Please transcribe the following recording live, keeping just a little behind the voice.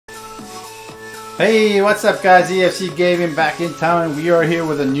Hey, what's up guys? EFC Gaming back in town, and we are here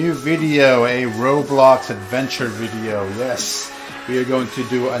with a new video, a Roblox adventure video. Yes, we are going to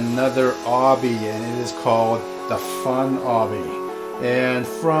do another obby, and it is called the Fun Obby. And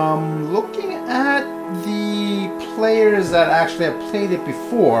from looking at the players that actually have played it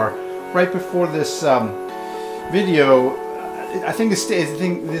before, right before this video, I think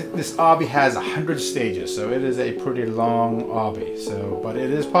this obby has 100 stages, so it is a pretty long obby. So, but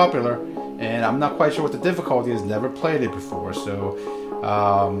it is popular, and I'm not quite sure what the difficulty is. Never played it before, so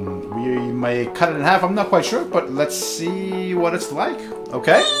we may cut it in half. I'm not quite sure, but let's see what it's like.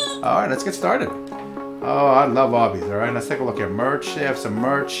 Okay, all right, let's get started. Oh, I love obbies. All right, let's take a look at merch. They have some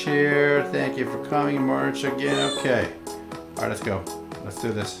merch here. Thank you for coming, merch again. Okay, all right, let's go. Let's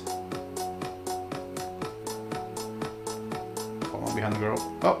do this. Behind the girl.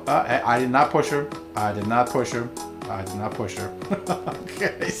 Oh, I did not push her. I did not push her. I did not push her.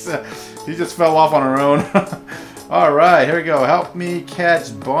 Okay, so she just fell off on her own. All right, here we go. Help me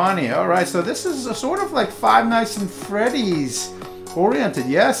catch Bonnie. All right, so this is a sort of like Five Nights at Freddy's oriented.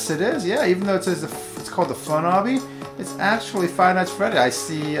 Yes, it is. Yeah, even though it says it's called the Fun Obby, it's actually Five Nights at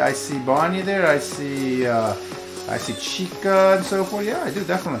Freddy's. I see Bonnie there. I see Chica and so forth. Yeah, I do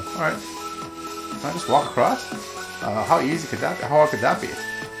definitely. All right. Can I just walk across? How easy could that be? How hard could that be?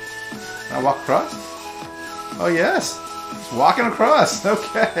 Can I walk across? Oh yes, just walking across.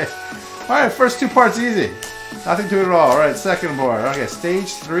 Okay. All right, first two parts easy. Nothing to it at all. All right, second part. Okay,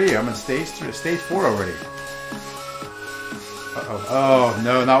 stage 3. I'm in stage 3, stage 4 already. Uh-oh. Oh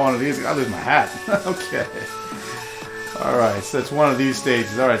no, not one of these. I lose my hat. Okay. All right, so it's one of these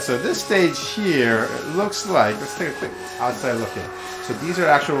stages. All right, so this stage here, it looks like. Let's take a quick outside look here. So these are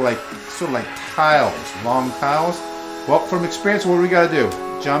actual like sort of like tiles, long tiles. Well, from experience, what do we got to do?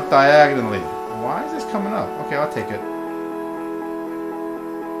 Jump diagonally. Why is this coming up? Okay, I'll take it.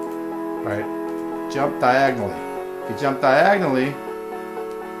 All right, jump diagonally. If you jump diagonally,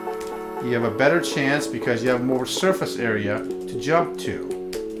 you have a better chance because you have more surface area to jump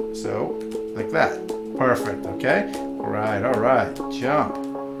to. So, like that. Perfect, okay? All right. Jump.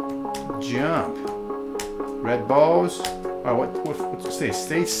 Jump. Red balls. Oh, what's stage?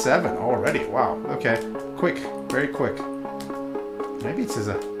 Stage 7 already. Wow. Okay. Quick. Very quick. Maybe it says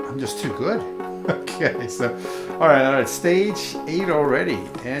I'm just too good. Okay. So, all right. Stage 8 already,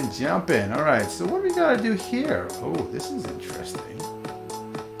 and jumping. All right. So what do we gotta do here? Oh, this is interesting.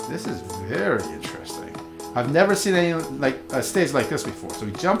 This is very interesting. I've never seen any like a stage like this before. So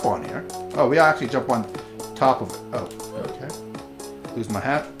we jump on here. Oh, we actually jump on top of it. Oh, okay. Lose my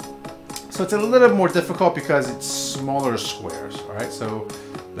hat. So it's a little more difficult because it's smaller squares. All right, so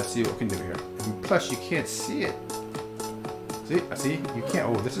let's see what we can do here. And plus, you can't see it. See, you can't.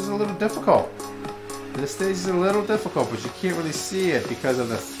 Oh, this is a little difficult. This stage is a little difficult, but you can't really see it because of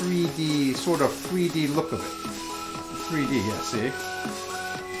the 3D, sort of 3D look of it. 3D, yeah, see?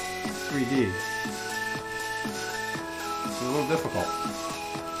 3D. It's a little difficult.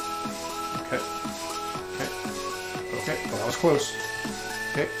 Okay, well, that was close.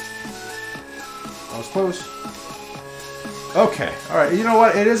 Okay. That was close. Okay, alright, you know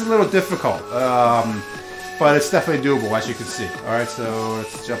what? It is a little difficult, but it's definitely doable, as you can see. Alright, so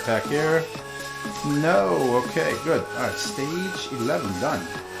let's jump back here. No, okay, good. Alright, stage 11 done.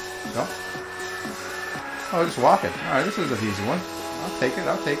 Jump. Oh, just walking. Alright, this is an easy one. I'll take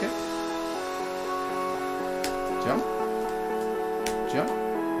it. Jump. Jump.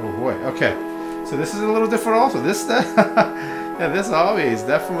 Oh boy, okay. So this is a little different also. This yeah, this obby is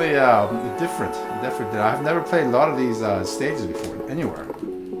definitely different. I've never played a lot of these stages before anywhere. I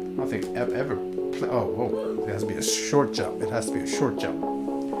don't think I've ever played. Oh, whoa! It has to be a short jump. It has to be a short jump.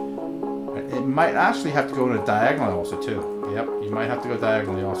 It might actually have to go in a diagonal also too. Yep, you might have to go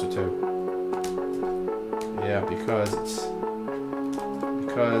diagonally also too. Yeah, because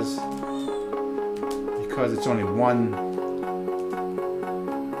it's only one.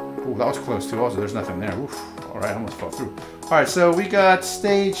 Ooh, that was close too. Also, there's nothing there. Oof. All right, I almost fell through. All right, so we got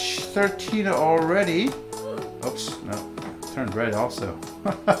stage 13 already. Oops, no, turned red also.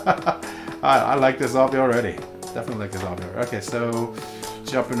 I like this obby already. Definitely like this obby already. Okay, so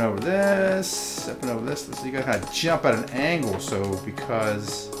jumping over this. Let's see, you gotta kind of jump at an angle, so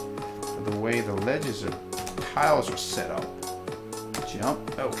because of the way the ledges or tiles are set up.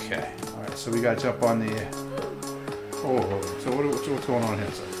 Jump. Okay. All right, so we gotta jump on the. Oh, so what's going on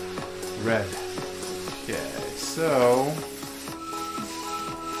here? So, red. Okay, so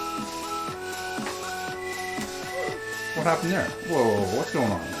what happened there? Whoa, what's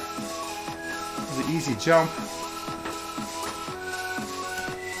going on here? It was an easy jump.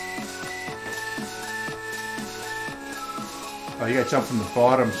 Oh, you gotta jump from the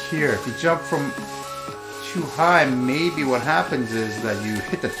bottom here. If you jump from too high, maybe what happens is that you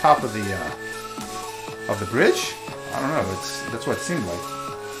hit the top of the bridge. I don't know. That's what it seemed like.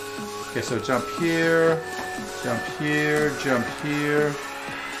 Okay, so jump here, jump here, jump here.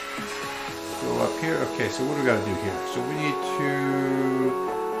 Go up here. Okay, so what do we gotta do here? So we need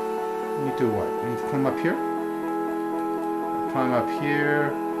to what? We need to climb up here. Climb up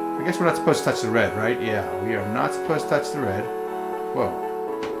here. I guess we're not supposed to touch the red, right? Yeah, we are not supposed to touch the red. Whoa.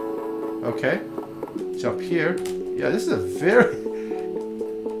 Okay. Jump here. Yeah, this is a very...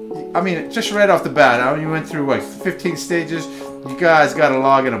 I mean, just right off the bat, I mean, you went through like 15 stages. You guys got to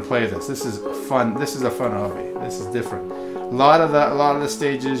log in and play this. This is fun. This is a fun hobby. This is different. A lot of the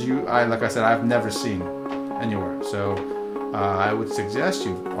stages, like I said, I've never seen anywhere. So I would suggest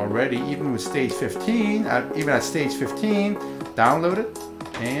you already, even with stage 15, even at stage 15, download it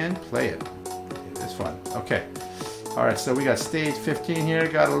and play it. It's fun. Okay. All right. So we got stage 15 here.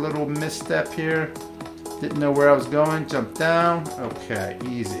 Got a little misstep here. Didn't know where I was going. Jump down. Okay.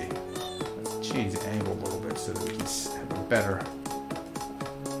 Easy. Let's change the angle a little bit so that we can have a better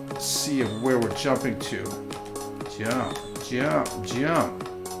see of where we're jumping to. Jump. Jump, jump,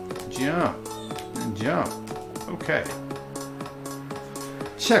 jump, and jump. Okay.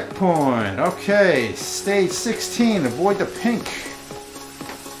 Checkpoint. Okay. Stage 16. Avoid the pink.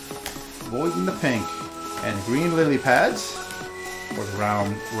 Avoiding the pink. And green lily pads. Or the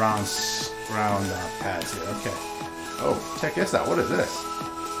round pads here. Okay. Oh, check this out. What is this?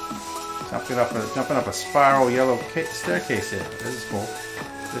 Jumping up a spiral yellow staircase here. This is cool.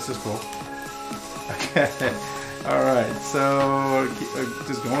 This is cool. Okay. Alright, so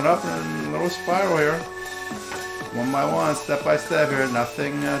just going up in a little spiral here. One by one, step by step here.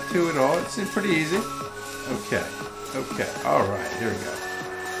 Nothing to it all. It seems pretty easy. Okay. Okay. Alright, here we go.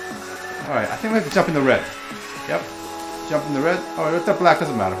 Alright, I think we have to jump in the red. Yep. Jump in the red. Oh, the black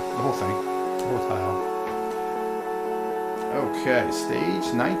doesn't matter. The whole thing. The whole tile. Okay,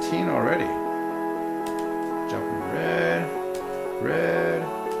 stage 19 already. Jump in the red. Red.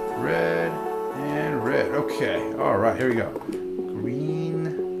 Red. And red. Okay. Alright, here we go. Green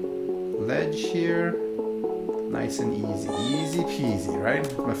ledge here. Nice and easy. Easy peasy,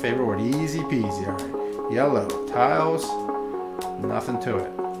 right? My favorite word. Easy peasy. Alright. Yellow. Tiles. Nothing to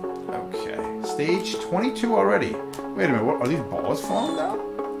it. Okay. Stage 22 already. Wait a minute. What, are these balls falling down?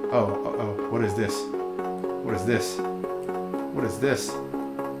 Oh. What is this? What is this? What is this?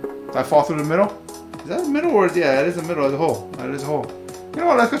 Did I fall through the middle? Is that the middle or... Yeah, it is the middle. It's a hole. That is a hole. You know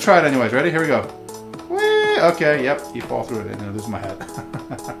what? Let's go try it anyways. Ready? Here we go. Whee! Okay, yep. You fall through it and I lose my head.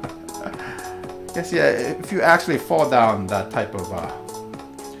 Guess, yeah, if you actually fall down that type of...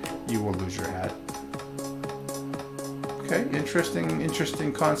 you will lose your head. Okay,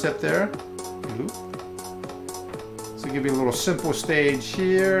 interesting concept there. Loop. So give you a little simple stage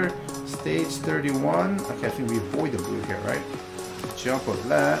here. Stage 31. Okay, I think we avoid the blue here, right? Jump of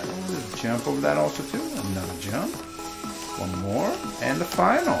that. Jump of that also too. Another jump. One more. And the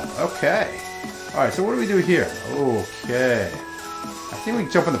final. Okay. Alright, so what do we do here? Okay. I think we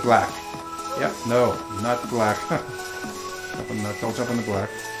can jump in the black. Yep. No, not black. Don't jump on the black.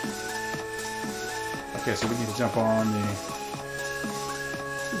 Okay, so we need to jump on the...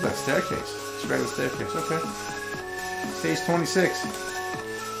 What's that staircase? It's regular staircase. Okay. Stage 26.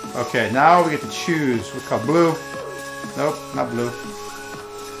 Okay, now we get to choose. What's called blue. Nope, not blue.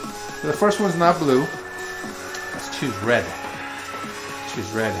 So the first one's not blue. Let's choose red.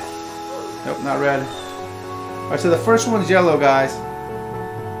 Choose red. Nope, not red. Alright, so the first one's yellow, guys.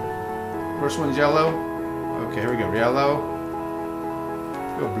 First one's yellow. Okay, here we go. Yellow.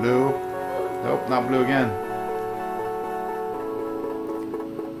 Let's go blue. Nope, not blue again.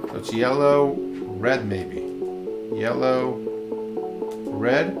 So it's yellow, red maybe. Yellow,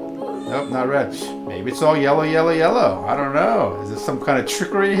 red. Nope, not red. Maybe it's all yellow, yellow, yellow. I don't know. Is there some kind of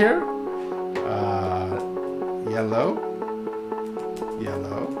trickery here? Yellow.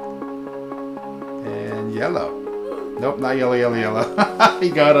 Yellow. And yellow. Nope, not yellow, yellow, yellow. He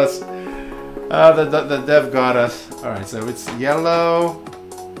got us. The dev got us. Alright, so it's yellow.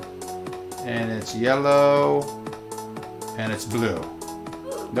 And it's yellow. And it's blue.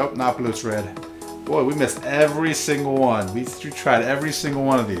 Nope, not blue, it's red. Boy, we missed every single one. We tried every single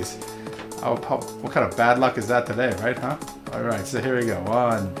one of these. What kind of bad luck is that today, right, huh? Alright, so here we go.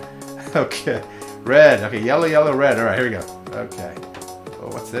 One. Okay. Red. Okay, yellow, yellow, red. Alright, here we go. Okay. Oh,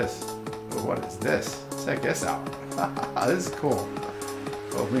 what's this? Oh, what is this? Check this out. This is cool.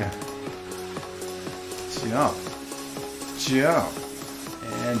 Oh, man. Jump. Jump.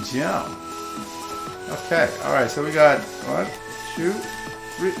 And jump. Okay. Alright, so we got 1, 2,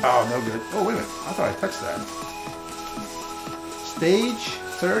 3. Oh, no good. Oh, wait a minute. I thought I touched that. Stage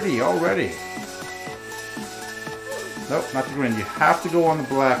 30 already. Nope, not the green. You have to go on the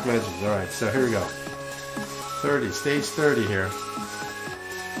black ledges. Alright, so here we go. 30, stage 30 here.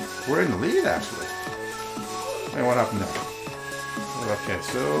 We're in the lead actually. Wait, what happened there? Okay,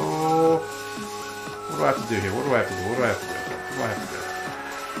 so what do I have to do here? What do I have to do? What do I have to do? What do I have to do?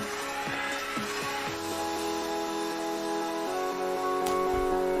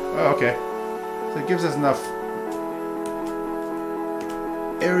 Oh, okay. So it gives us enough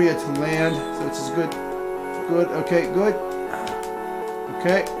area to land, so which is good. Good. Okay. Good.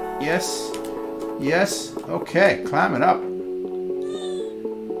 Okay. Yes. Yes. Okay. Climbing up.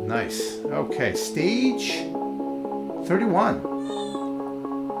 Nice. Okay. Stage 31.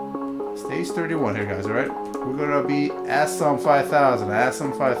 Stage 31 here, guys. All right. We're gonna be Assam 5000.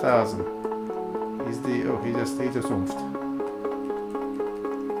 Assam 5000. He's the. Oh, he just oomphed.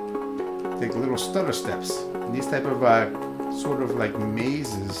 Take little stutter steps. And these type of sort of like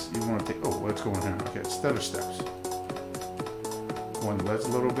mazes, you want to take. Oh, what's going here? Okay, stutter steps. Go on the ledge a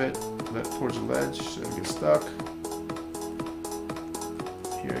little bit, towards the ledge, so we get stuck.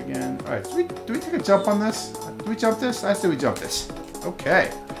 Here again. All right, do we take a jump on this? Do we jump this? I say we jump this. Okay,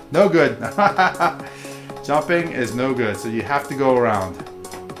 no good. Jumping is no good, so you have to go around.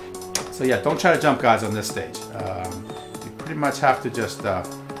 So yeah, don't try to jump, guys, on this stage. You pretty much have to just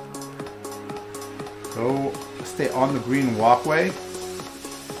stay on the green walkway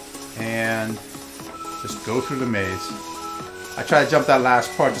and just go through the maze. I tried to jump that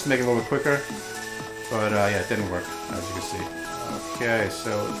last part just to make it a little bit quicker, but yeah, it didn't work, as you can see. Okay,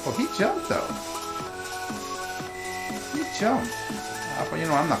 so oh, he jumped though. He jumped. But you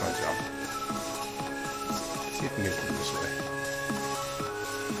know, I'm not gonna jump. Let's see if we can get through this way.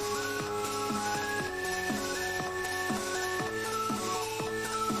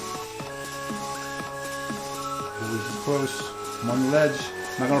 Close. I'm on the ledge.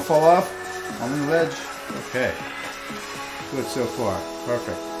 Am I going to fall off? I'm on the ledge. Okay. Good so far.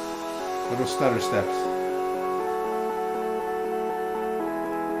 Perfect. Little stutter steps.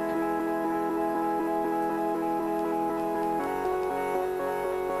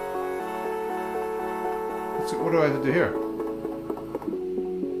 What do I have to do here?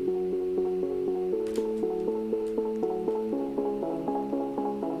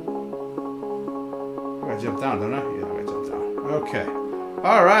 I gotta jump down, don't I? Yeah. Okay.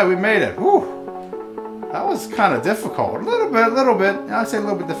 Alright, we made it. Whew. That was kind of difficult. A little bit. I'd say a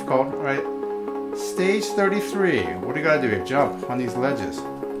little bit difficult. Alright. Stage 33. What do you gotta do here? Jump on these ledges.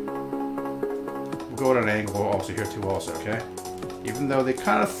 We'll go at an angle also here too also, okay? Even though they're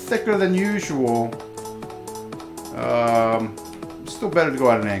kind of thicker than usual, still better to go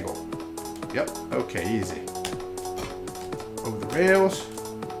at an angle. Yep. Okay, easy. Over the rails.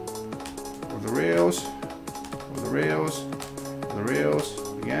 Over the rails. Over the rails. The rails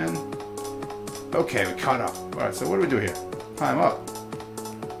again. Okay, we caught up. All right, so what do we do here? Climb up.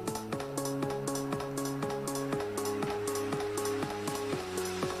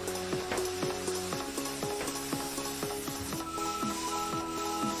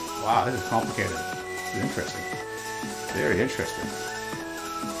 Wow, this is complicated. This is interesting. Very interesting.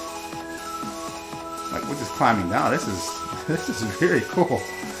 Like we're just climbing down. This is very cool.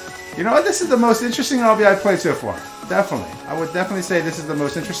 You know what? This is the most interesting obby I've played so far. Definitely. I would definitely say this is the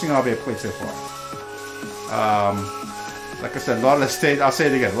most interesting obby I've played so far. Like I said, a lot of the stages, I'll say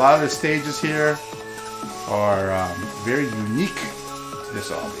it again, a lot of the stages here are very unique to this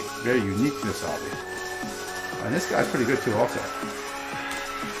obby. Very unique to this obby. And this guy's pretty good too also.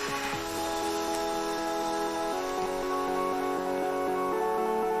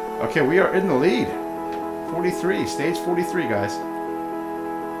 Okay, we are in the lead. 43, stage 43, guys.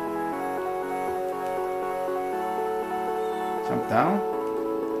 Jump down,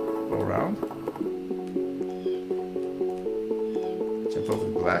 go around, jump over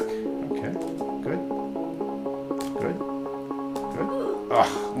the black. Okay, good, good, good. Oh,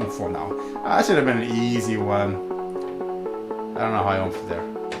 1-4 now. That should have been an easy one. I don't know how I went from there.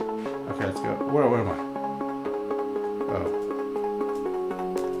 Okay, let's go. Where am I? Oh,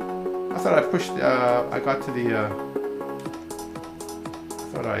 I thought I pushed. I got to the. I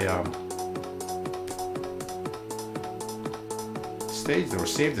thought I stage or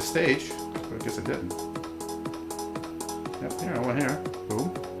saved the stage, but I guess I didn't. Yep, here, I went here.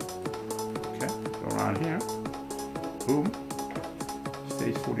 Boom. Okay, go around here. Boom.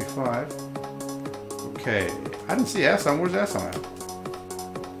 Stage 45. Okay, I didn't see Assam. Where's Assam at?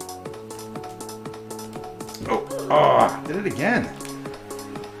 Oh, did it again.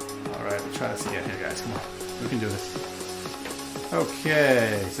 Alright, we'll try this again here, guys. Come on, we can do this.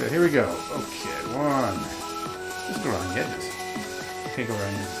 Okay, so here we go. Okay, one. Just go around the edges. can't go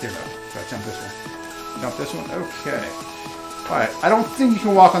around here. Here we go. Gotta jump this one. Jump this one. Okay. Alright. I don't think you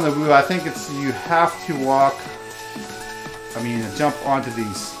can walk on the wheel. I think it's you have to walk. I mean, jump onto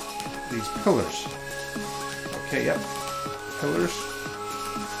these pillars. Okay. Yep. Pillars.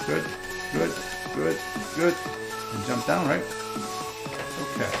 Good. Good. Good. Good. And jump down, right?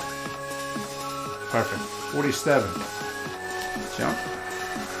 Okay. Perfect. 47. Jump.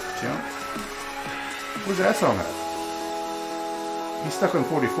 Jump. Where's that song at? He's stuck on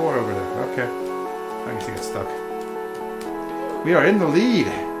 44 over there. Okay. I guess he gets stuck. We are in the lead.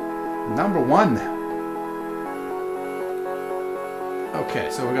 Number 1. Okay,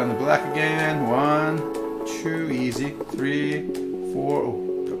 so we're on the black again. 1, 2, easy. 3, 4.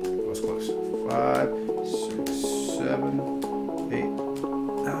 Oh, that was close. 5, 6, 7, 8,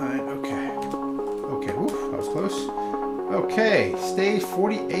 9. Okay. Okay, woof, that was close. Okay, stage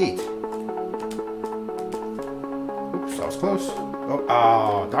 48. Oops, that was close.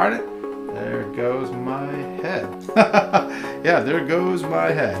 Oh, darn it. There goes my head. Yeah, there goes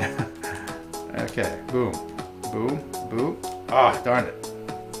my head. Okay, boom, boom, boom. Ah, darn it.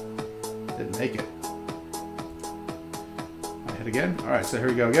 Didn't make it. I hit again. All right, so here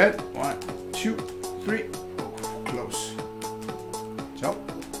we go again. 1, 2, 3. Close. Jump.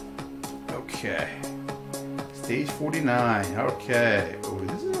 Okay. Stage 49. Okay. Ooh,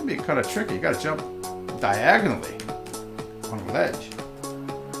 this is gonna be kind of tricky. You gotta jump diagonally on a ledge.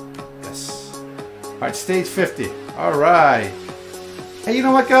 Yes. All right, stage 50. All right. Hey, you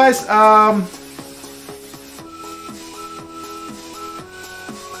know what, guys?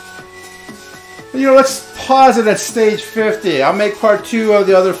 You know, let's pause it at stage 50. I'll make part 2 of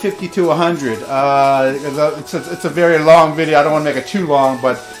the other 50 to 100. It's a very long video. I don't want to make it too long,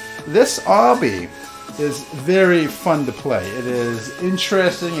 but this obby is very fun to play. It is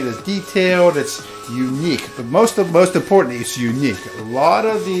interesting. It is detailed. It's unique. But most importantly, it's unique. A lot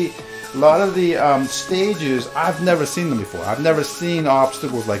of the stages, I've never seen them before. I've never seen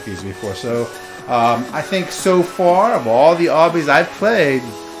obstacles like these before. So I think so far of all the obbies I've played,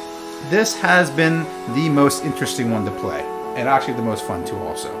 this has been the most interesting one to play, and actually the most fun too,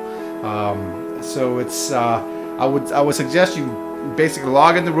 also. So it's I would suggest you basically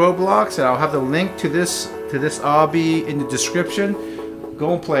log into Roblox, and I'll have the link to this obby in the description.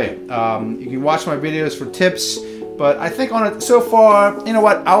 Go and play it. You can watch my videos for tips, but I think on it so far, you know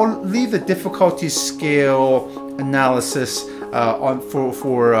what? I'll leave the difficulty scale analysis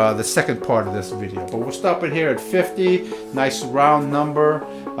for the second part of this video, but we'll stop it here at 50. Nice round number.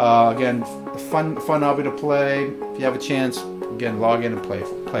 Again, fun obby to play. If you have a chance, again, log in and play it.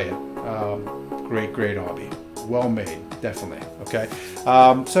 Great obby. Well made, definitely. Okay.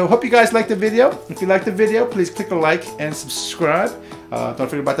 So hope you guys liked the video. If you liked the video, please click the like and subscribe. Don't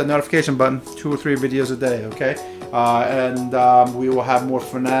forget about the notification button. 2 or 3 videos a day. Okay. And we will have more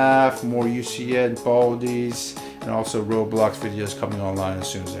Fnaf, more UCN, Baldies, and also Roblox videos coming online as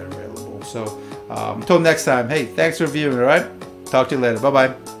soon as they're available. So until next time, hey, thanks for viewing. All right. Talk to you later. Bye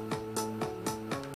bye.